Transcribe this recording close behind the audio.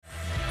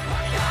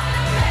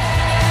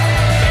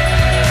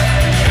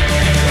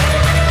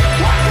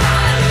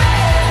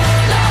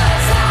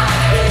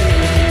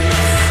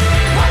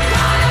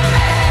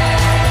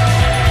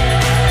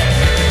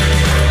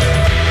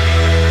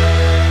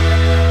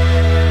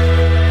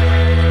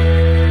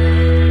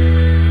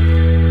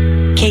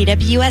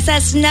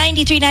KWSS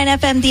 93.9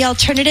 FM, The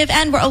Alternative,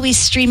 and we're always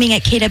streaming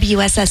at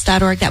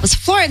kwss.org. That was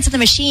Florence and the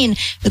Machine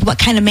with What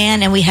Kind of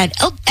Man, and we had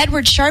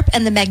Edward Sharp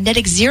and the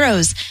Magnetic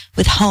Zeros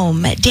with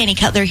Home. Danny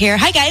Cutler here.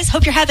 Hi, guys.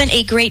 Hope you're having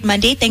a great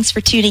Monday. Thanks for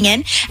tuning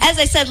in. As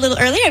I said a little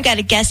earlier, I've got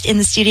a guest in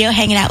the studio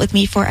hanging out with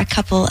me for a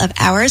couple of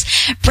hours.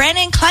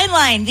 Brannon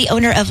Kleinlein, the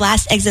owner of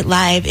Last Exit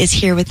Live, is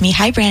here with me.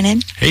 Hi,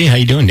 Brannon. Hey, how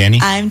you doing, Danny?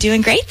 I'm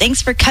doing great.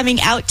 Thanks for coming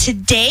out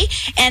today.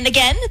 And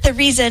again, the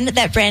reason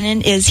that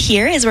Brannon is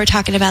here is we're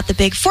talking about the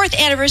big 4th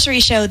anniversary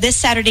show this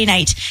Saturday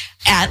night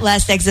at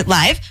Last Exit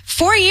Live.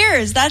 4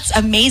 years. That's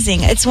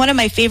amazing. It's one of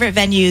my favorite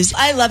venues.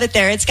 I love it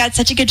there. It's got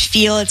such a good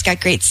feel. It's got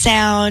great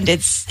sound.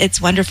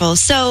 It's wonderful.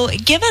 So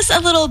give us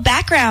a little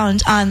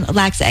background on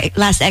Last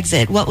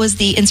Exit. What was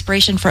the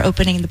inspiration for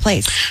opening the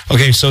place?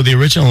 Okay, so the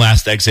original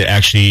Last Exit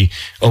actually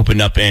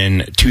opened up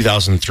in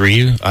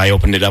 2003. I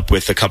opened it up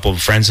with a couple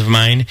of friends of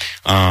mine,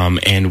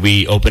 and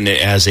we opened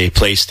it as a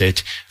place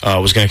that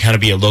was going to kind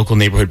of be a local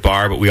neighborhood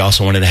bar, but we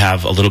also wanted to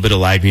have a little bit of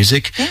live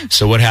music. Yeah.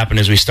 So what happened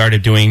is we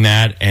started doing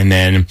that, and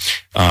then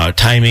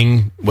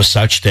timing was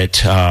such that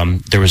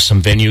there was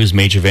some venues,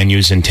 major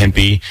venues in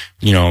Tempe,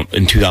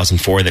 in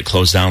 2004 that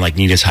closed down, like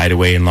Nita's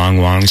Hideaway and Long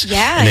Wong's.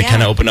 Yeah, and it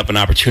kind of opened up an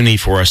opportunity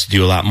for us to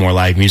do a lot more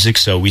live music.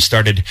 So we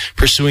started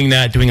pursuing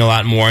that, doing a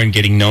lot more and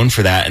getting known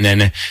for that. And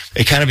then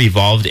it kind of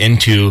evolved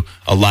into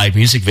a live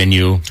music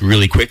venue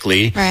really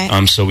quickly.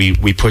 Right. So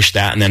we pushed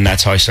that, and then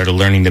that's how I started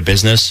learning the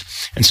business.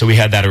 And so we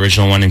had that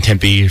original one in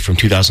Tempe from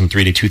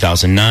 2003 to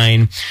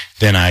 2009.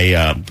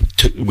 Then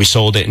we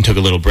sold it and took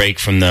a little break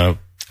from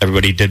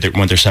everybody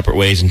went their separate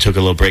ways and took a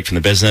little break from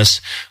the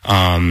business.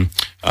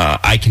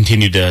 I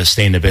continued to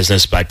stay in the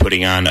business by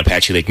putting on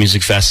Apache Lake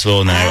Music Festival,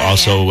 and then I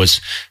also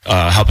was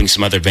helping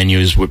some other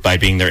venues by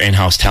being their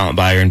in-house talent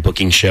buyer and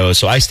booking shows.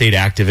 So I stayed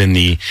active in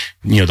the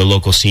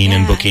local scene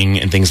and booking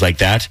and things like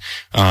that.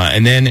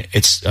 And then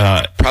it's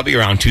probably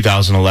around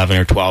 2011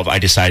 or 12, I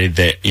decided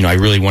that I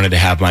really wanted to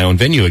have my own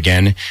venue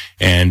again,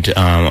 and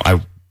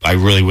I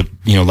really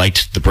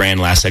liked the brand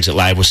Last Exit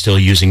Live, was still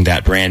using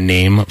that brand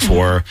name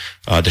for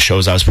the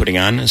shows I was putting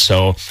on.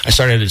 So I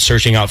started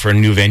searching out for a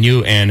new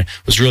venue and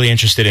was really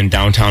interested in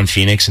downtown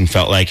Phoenix, and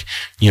felt like,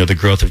 the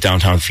growth of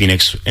downtown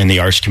Phoenix and the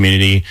arts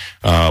community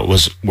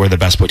was where the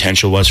best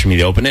potential was for me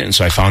to open it. And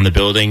so I found the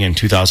building in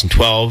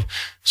 2012,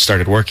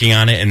 started working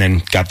on it, and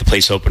then got the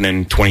place open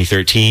in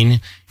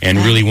 2013. And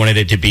really wanted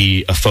it to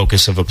be a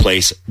focus of a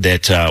place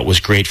that was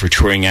great for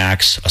touring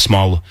acts, a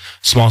small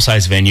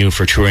size venue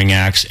for touring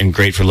acts, and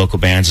great for local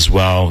bands as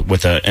well,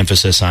 with an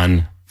emphasis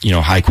on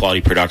high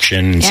quality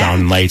production and sound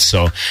and lights.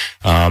 So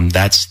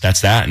that's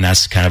that, and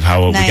that's kind of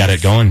how we got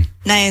it going.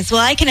 Nice. Well,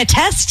 I can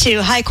attest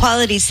to high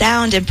quality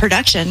sound and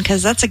production,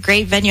 because that's a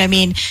great venue. I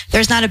mean,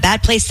 there's not a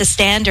bad place to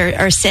stand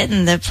or sit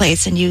in the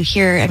place, and you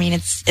hear,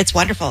 it's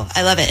wonderful.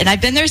 I love it. And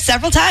I've been there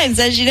several times,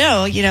 as you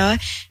know.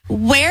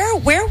 Where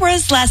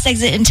was Last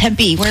Exit in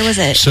Tempe? Where was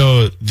it?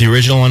 So the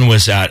original one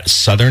was at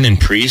Southern and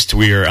Priest.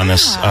 We were on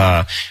this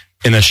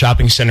in the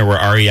shopping center where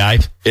REI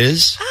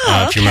is,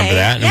 if you remember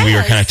that. And we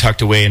were kind of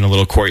tucked away in a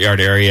little courtyard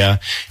area.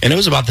 And it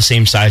was about the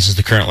same size as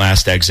the current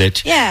Last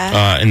Exit.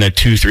 Yeah. In the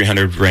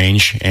 200-300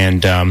 range.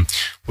 And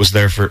we're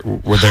there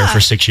for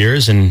 6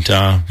 years. And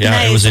nice.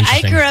 It was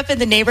interesting. I grew up in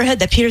the neighborhood,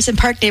 the Peterson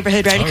Park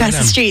neighborhood right across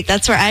the street.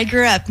 That's where I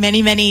grew up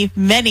many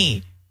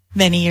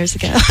years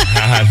ago.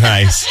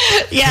 Nice.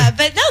 Yeah,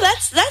 but no,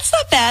 that's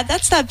not bad.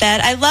 That's not bad.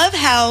 I love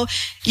how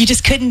you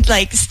just couldn't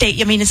stay.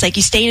 It's like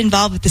you stayed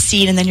involved with the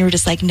scene, and then you were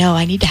just like, no,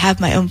 I need to have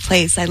my own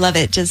place. I love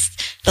it.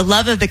 Just the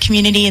love of the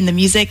community and the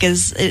music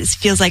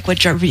feels like what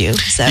drove you.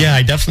 So yeah,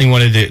 I definitely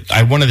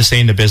wanted to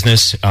stay in the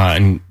business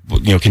and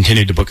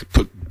continue to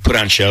put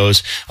on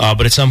shows,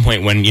 but at some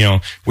point when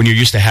you're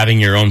used to having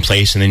your own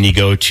place, and then you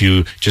go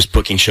to just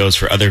booking shows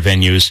for other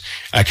venues,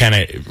 I kind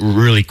of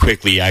really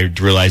quickly I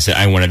realized that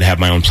I wanted to have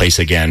my own place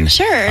again.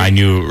 Sure. I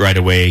knew right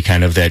away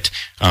kind of that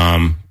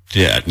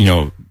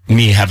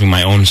me having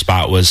my own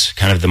spot was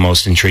kind of the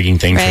most intriguing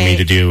thing for me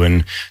to do,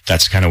 and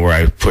that's kind of where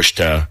I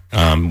pushed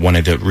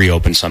wanted to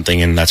reopen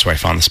something, and that's where I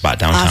found the spot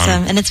downtown.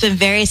 Awesome. And it's been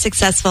very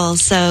successful,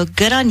 so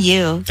good on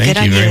you.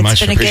 Thank you very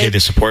much. I appreciate the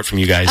support from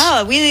you guys.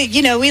 Oh,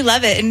 we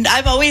love it. And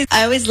I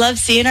always love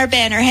seeing our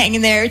banner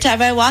hanging there every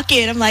time I walk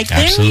in. I'm like,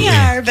 there we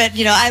are. But,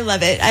 I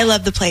love it. I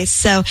love the place.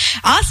 So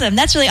awesome.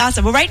 That's really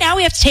awesome. Well, right now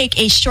we have to take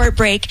a short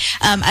break.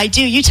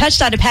 You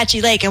touched on Apache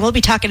Lake, and we'll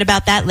be talking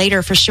about that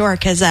later for sure,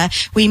 because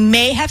we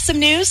may have some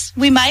news.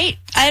 We might.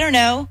 I don't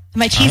know.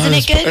 Am I teasing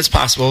it good? It's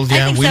possible.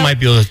 Yeah, we might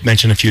be able to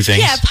mention a few things.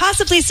 Yeah,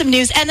 possibly some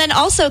news. And then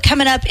also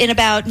coming up in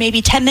about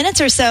maybe 10 minutes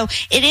or so,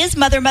 it is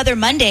Mother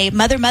Monday.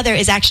 Mother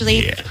is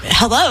actually,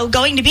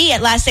 going to be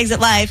at Last Exit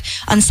Live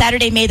on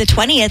Saturday, May the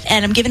 20th.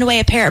 And I'm giving away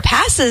a pair of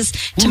passes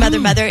to Mother.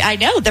 I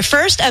know, the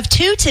first of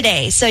 2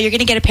 today. So you're going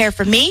to get a pair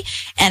from me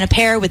and a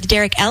pair with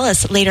Derek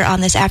Ellis later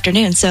on this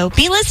afternoon. So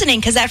be listening,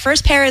 because that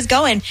first pair is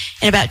going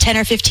in about 10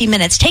 or 15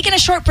 minutes. Taking a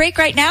short break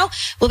right now.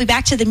 We'll be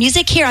back to the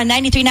music here on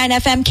 93.9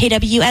 FM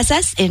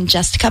KWSS in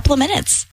just a couple of minutes.